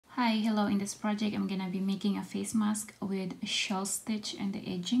Hi, hello. In this project, I'm gonna be making a face mask with a shell stitch and the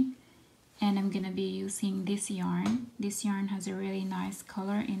edging, and I'm gonna be using this yarn. This yarn has a really nice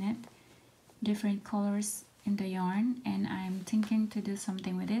color in it, different colors in the yarn, and I'm thinking to do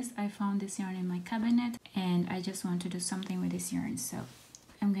something with this. I found this yarn in my cabinet and I just want to do something with this yarn, so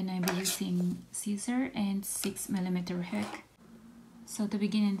I'm gonna be using scissor and 6mm hook. So to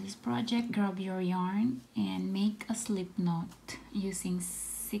begin in this project, grab your yarn and make a slip knot using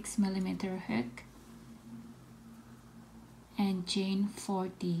 6mm hook and chain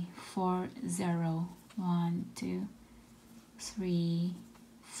 40. 1, 2, 3,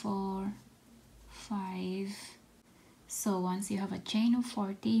 4, 5. So once you have a chain of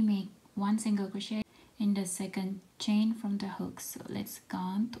 40, make one single crochet in the second chain from the hook. So let's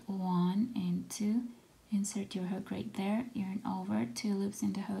count 1 and 2. Insert your hook right there, yarn over, 2 loops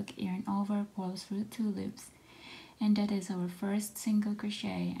in the hook, yarn over, pull through 2 loops. And that is our first single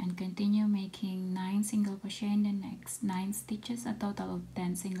crochet, and continue making 9 single crochet in the next 9 stitches, a total of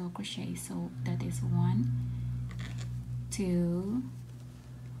 10 single crochet. So that is 1, 2,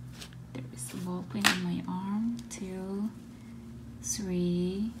 there is a ball pin in my arm, 2,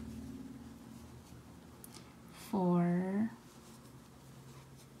 3, 4,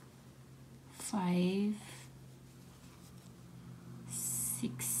 5,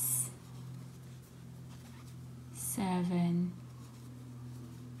 6, 7,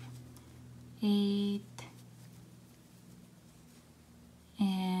 8,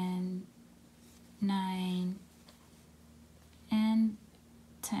 and 9, and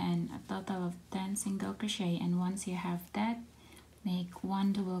 10, a total of 10 single crochet. And once you have that, make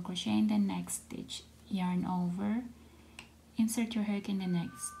 1 double crochet in the next stitch, yarn over, insert your hook in the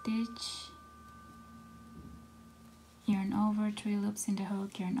next stitch, yarn over, 3 loops in the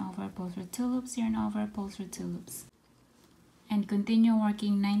hook, yarn over, pull through 2 loops, yarn over, pull through 2 loops. And continue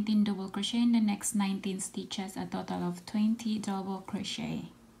working 19 double crochet in the next 19 stitches, a total of 20 double crochet.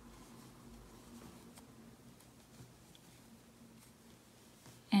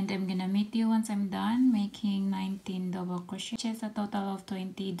 And I'm gonna meet you once I'm done making 19 double crochets, a total of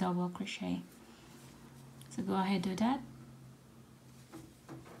 20 double crochet. So go ahead, do that.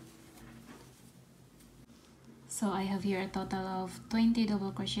 So I have here a total of 20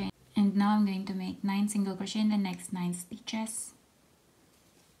 double crochet, and now I'm going to make 9 single crochet in the next 9 stitches.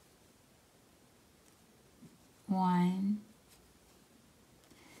 1,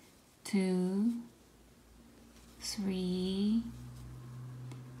 2, 3,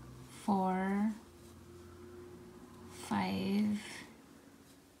 4, 5,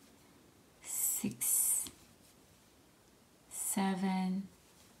 6, 7,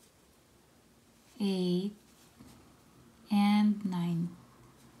 8, and 9.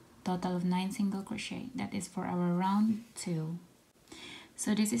 Total of 9 single crochet. That is for our round 2.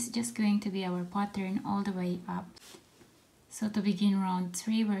 So this is just going to be our pattern all the way up. So to begin round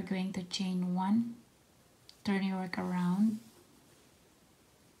 3, we're going to chain 1, turn your work around,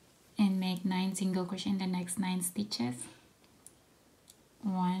 and make 9 single crochet in the next 9 stitches.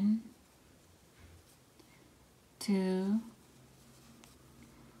 1, 2,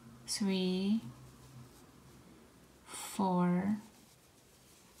 3, 4,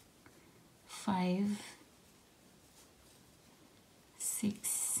 5,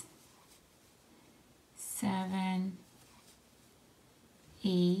 6, 7,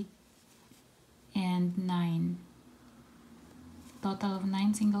 8, and 9. Total of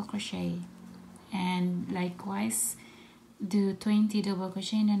 9 single crochet. And likewise, do 20 double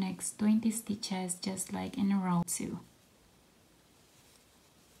crochet in the next 20 stitches, just like in round 2.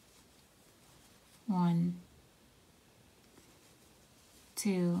 1,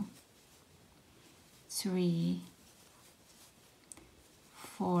 2, 3,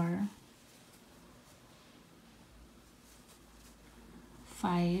 4,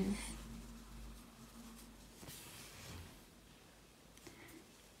 5,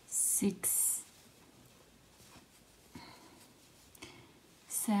 6,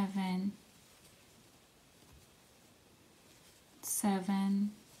 7,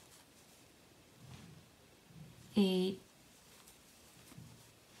 8,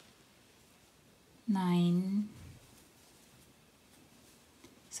 9.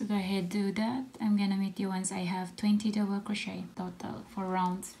 So go ahead, do that. I'm gonna meet you once I have 20 double crochet total for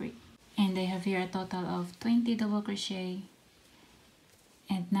round 3. And I have here a total of 20 double crochet.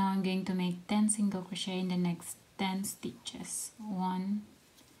 And now I'm going to make 10 single crochet in the next 10 stitches. 1,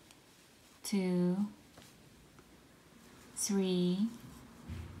 2, 3,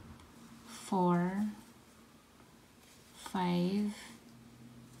 4, 5,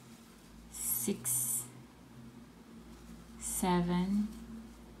 6, 7,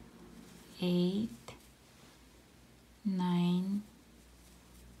 8, 9,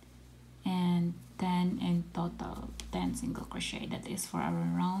 and 10 in total. 10 single crochet. That is for our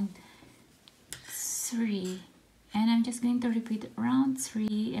round 3. And I'm just going to repeat round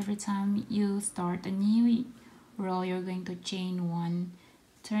 3. Every time you start a new row, you're going to chain 1,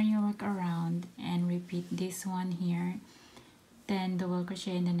 turn your work around, and repeat this one here. 10 double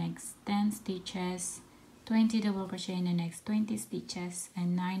crochet in the next 10 stitches, 20 double crochet in the next 20 stitches,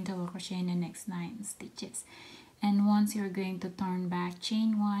 and 9 double crochet in the next 9 stitches. And once you're going to turn back,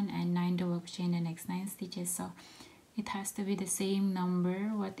 chain 1 and 9 double crochet in the next 9 stitches. So it has to be the same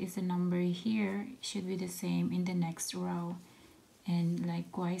number. What is the number here? It should be the same in the next row. And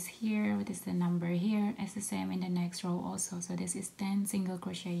likewise here, what is the number here? It's the same in the next row also. So this is 10 single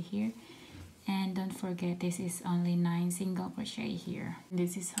crochet here. And don't forget, this is only 9 single crochet here.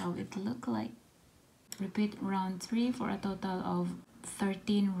 This is how it look like. Repeat round 3 for a total of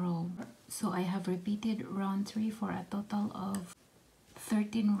 13 rows. So I have repeated round 3 for a total of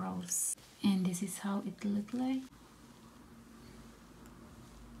 13 rows. And this is how it look like.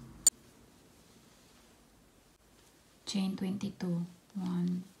 Chain 22.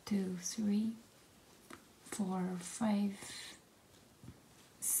 1, 2, 3, 4, 5,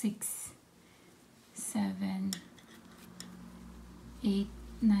 6, 7, 8,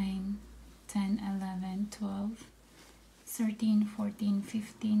 9, 10, 11, 12, 13, 14,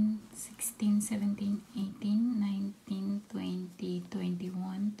 15, 16, 17, 18, 19, 20,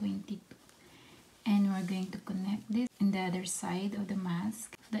 21, 22. And we're going to connect this in the other side of the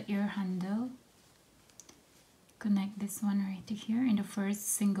mask, the ear handle. Connect this one right here in the first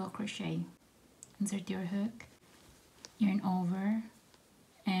single crochet. Insert your hook, yarn over,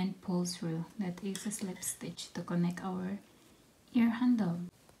 and pull through. That is a slip stitch to connect our ear handle.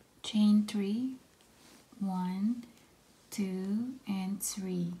 Chain 3, 1, 2, and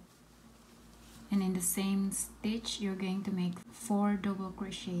 3. And in the same stitch, you're going to make 4 double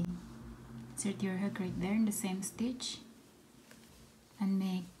crochet. Insert your hook right there in the same stitch and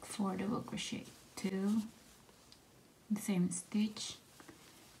make 4 double crochet. 2, the same stitch,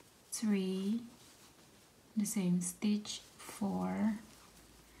 3, the same stitch, 4,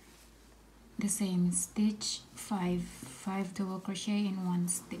 the same stitch, 5 double crochet in 1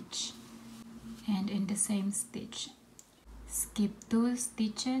 stitch. And in the same stitch, skip 2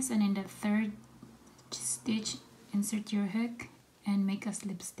 stitches, and in the third stitch, insert your hook and make a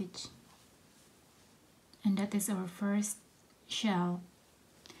slip stitch. And that is our first shell.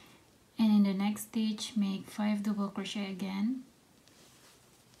 And in the next stitch, make 5 double crochet again.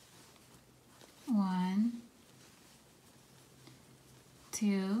 1,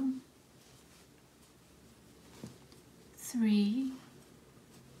 2, 3,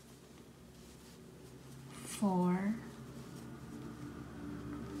 4,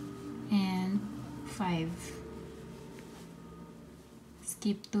 and 5.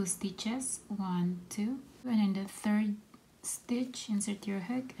 Skip 2 stitches, 1, 2, and in the third stitch, insert your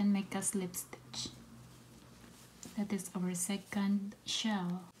hook and make a slip stitch. That is our second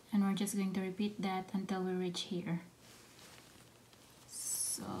shell, and we're just going to repeat that until we reach here.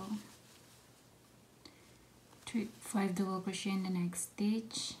 So 5 double crochet in the next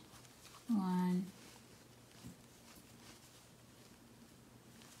stitch, 1,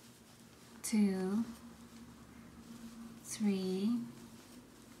 2, 3,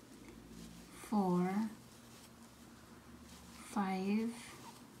 4, 5,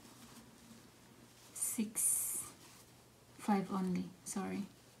 6, 5 only, sorry.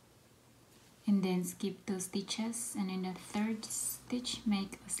 And then skip 2 stitches, and in the third stitch,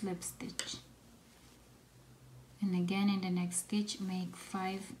 make a slip stitch. And again in the next stitch, make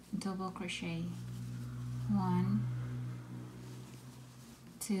 5 double crochet. 1,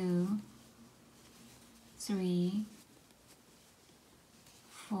 2, 3,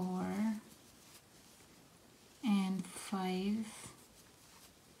 4, and 5.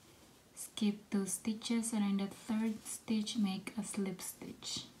 Skip 2 stitches, and in the third stitch, make a slip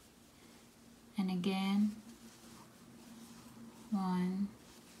stitch. And again, 1,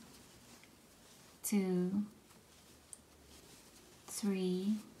 2,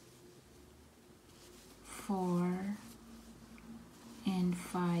 3, 4, and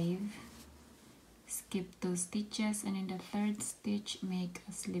 5. Skip 2 stitches, and in the third stitch, make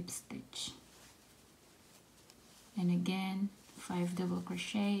a slip stitch. And again, 5 double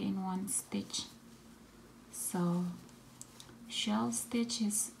crochet in 1 stitch. So shell stitch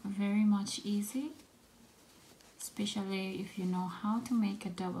is very much easy, especially if you know how to make a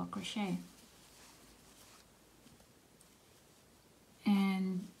double crochet.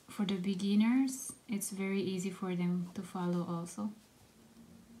 And for the beginners, it's very easy for them to follow also.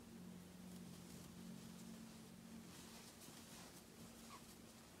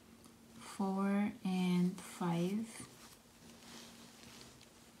 4 and 5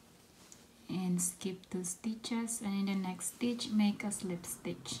 and skip 2 stitches, and in the next stitch make a slip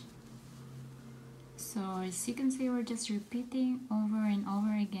stitch. So as you can see, we're just repeating over and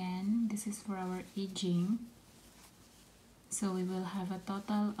over again. This is for our edging. So we will have a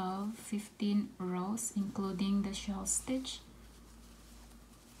total of 15 rows including the shell stitch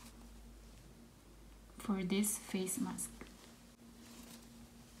for this face mask.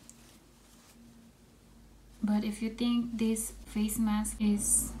 But if you think this face mask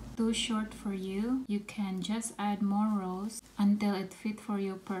is too short for you, you can just add more rows until it fits for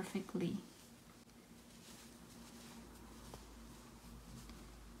you perfectly.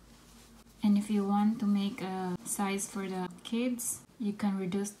 And if you want to make a size for the kids, you can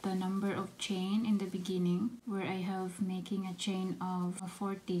reduce the number of chain in the beginning, where I have making a chain of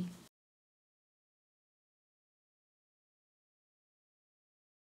 40.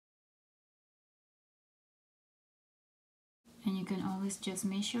 And you can always just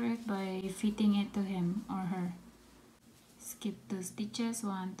measure it by fitting it to him or her. Skip 2 stitches,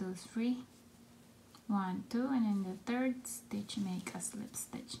 1, 2, 3, 1, 2, and in the third stitch make a slip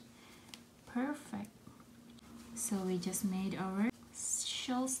stitch. Perfect. So we just made our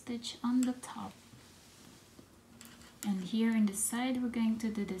shell stitch on the top, and here in the side we're going to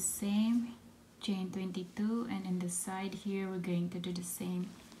do the same, chain 22, and in the side here we're going to do the same,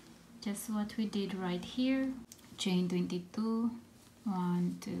 just what we did right here. Chain 22,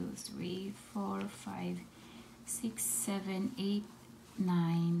 1, 2, 3, 4, 5, 6, 7, 8,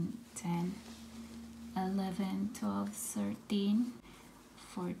 9, 10, 11, 12, 13,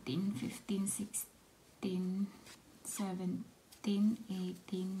 14, 15, 16, 17,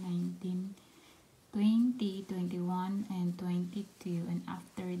 18, 19, 20, 21, and 22. And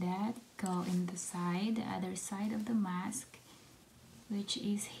after that, go in the side, the other side of the mask, which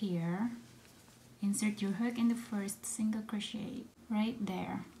is here. Insert your hook in the first single crochet right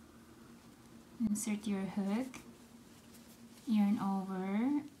there. Insert your hook, yarn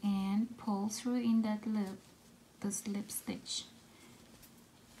over, and pull through in that loop to slip stitch.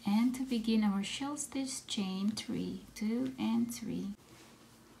 And to begin our shell stitch, chain 3, 2 and 3,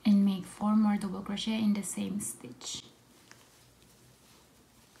 and make 4 more double crochet in the same stitch.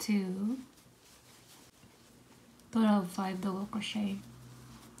 2, total of 5 double crochet.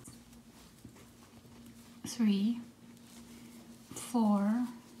 3, 4,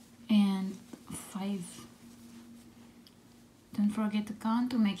 and 5. Don't forget to count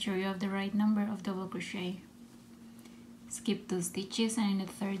to make sure you have the right number of double crochet. Skip 2 stitches, and in the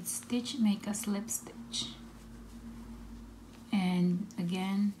third stitch make a slip stitch, and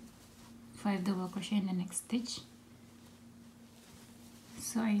again 5 double crochet in the next stitch.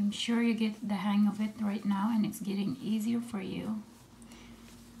 So I'm sure you get the hang of it right now, and it's getting easier for you,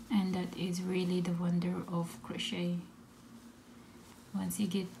 and that is really the wonder of crochet. Once you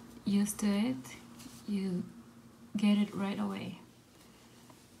get used to it, you get it right away.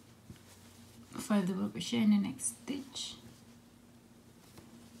 5 double crochet in the next stitch.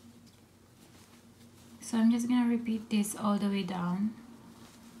 So I'm just gonna repeat this all the way down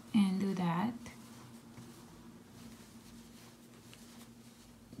and do that.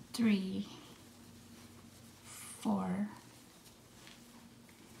 3, 4,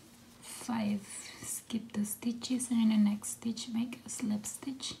 5, skip the stitches, and in the next stitch make a slip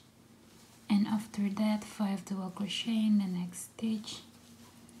stitch, and after that 5 double crochet in the next stitch.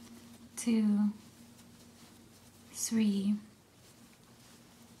 2, 3,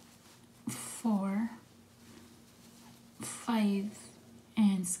 4, 5,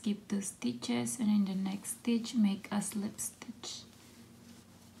 and skip 2 stitches, and in the next stitch make a slip stitch.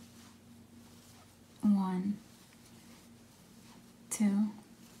 1, 2,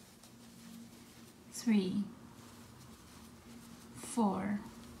 3, 4,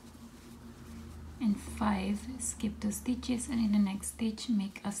 and 5, skip 2 stitches, and in the next stitch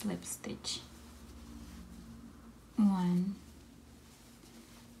make a slip stitch. 1,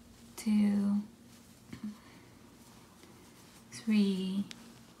 2, 3,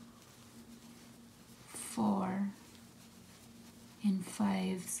 4, and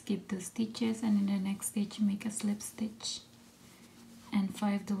 5, skip 2 stitches, and in the next stitch make a slip stitch, and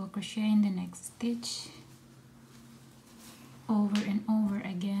 5 double crochet in the next stitch, over and over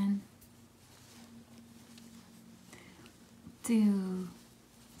again. 2,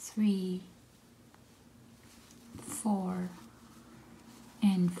 3, 4,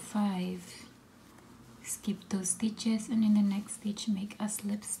 and 5, skip 2 stitches, and in the next stitch make a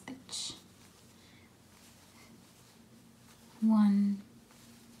slip stitch. 1,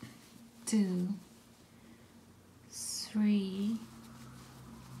 2, 3,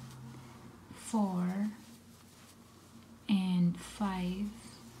 4 and 5.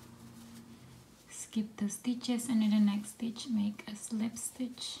 Skip the stitches, and in the next stitch make a slip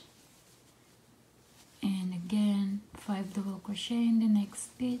stitch, and again 5 double crochet in the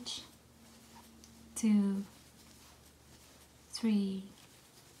next stitch, 2, 3,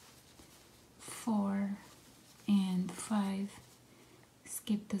 4 and 5.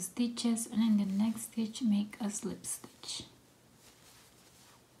 Skip the stitches, and in the next stitch make a slip stitch,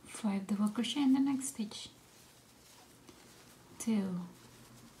 5 double crochet in the next stitch, 2,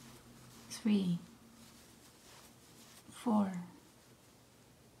 3, 4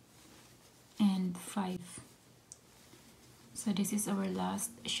 and 5. So this is our last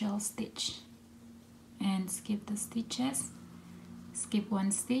shell stitch, and skip the stitches, skip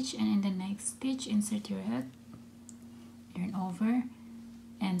one stitch, and in the next stitch insert your hook, yarn over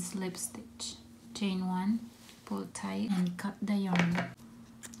and slip stitch, chain 1, pull tight and cut the yarn.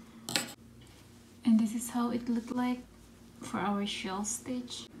 And this is how it looked like for our shell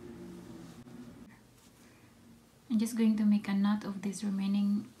stitch. I'm just going to make a knot of this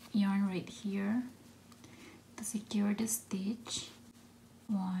remaining yarn right here to secure the stitch.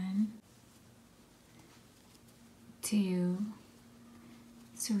 1, 2,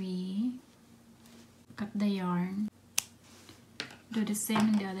 3, cut the yarn. Do the same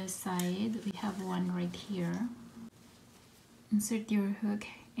on the other side. We have one right here. Insert your hook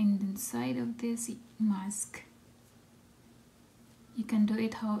in the side of this mask. You can do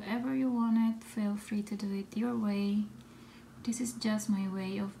it however you want it. Feel free to do it your way. This is just my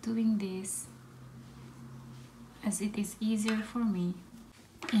way of doing this, as it is easier for me.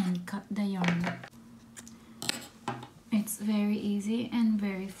 And cut the yarn. It's very easy and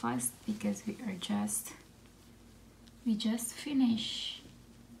very fast because we just finished.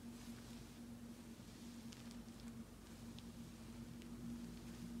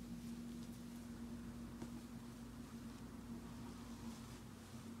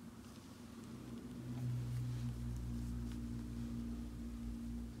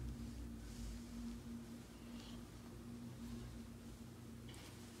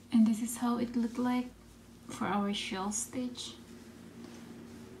 And this is how it looked like for our shell stitch.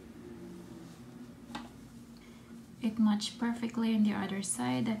 It matched perfectly on the other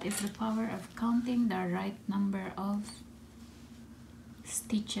side. That is the power of counting the right number of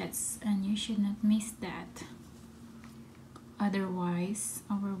stitches, and you should not miss that. Otherwise,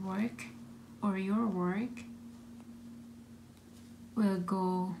 our work or your work will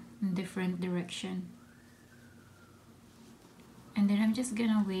go in different direction. And then I'm just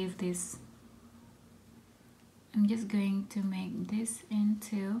gonna weave this. I'm just going to make this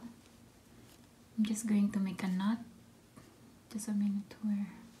into, I'm just going to make a knot. Just a minute, where?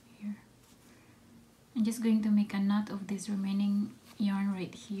 Here. I'm just going to make a knot of this remaining yarn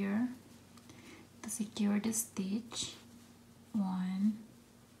right here to secure the stitch. 1,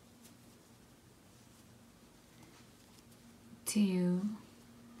 2,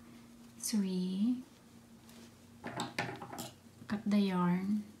 3, cut the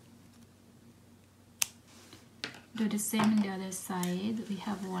yarn. Do the same on the other side. We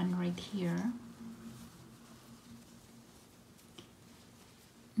have one right here.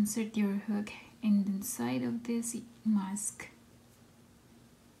 Insert your hook in the side of this mask.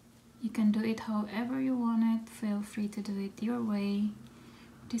 You can do it however you want it. Feel free to do it your way.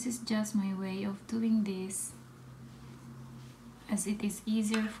 This is just my way of doing this, as it is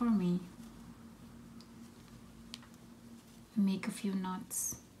easier for me. Make a few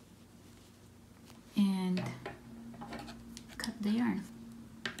knots and cut the yarn.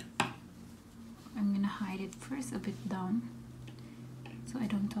 I'm gonna hide it first a bit down so I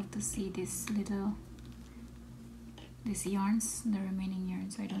don't have to see these yarns, the remaining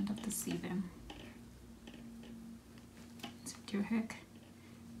yarns, so I don't have to see them. Insert your hook.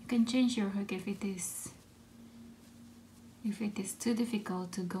 You can change your hook if it is too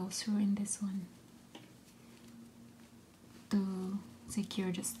difficult to go through in this one to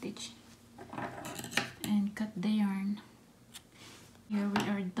secure the stitch, and cut the yarn. Here we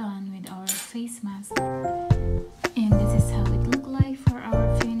are done with our face mask, and this is how it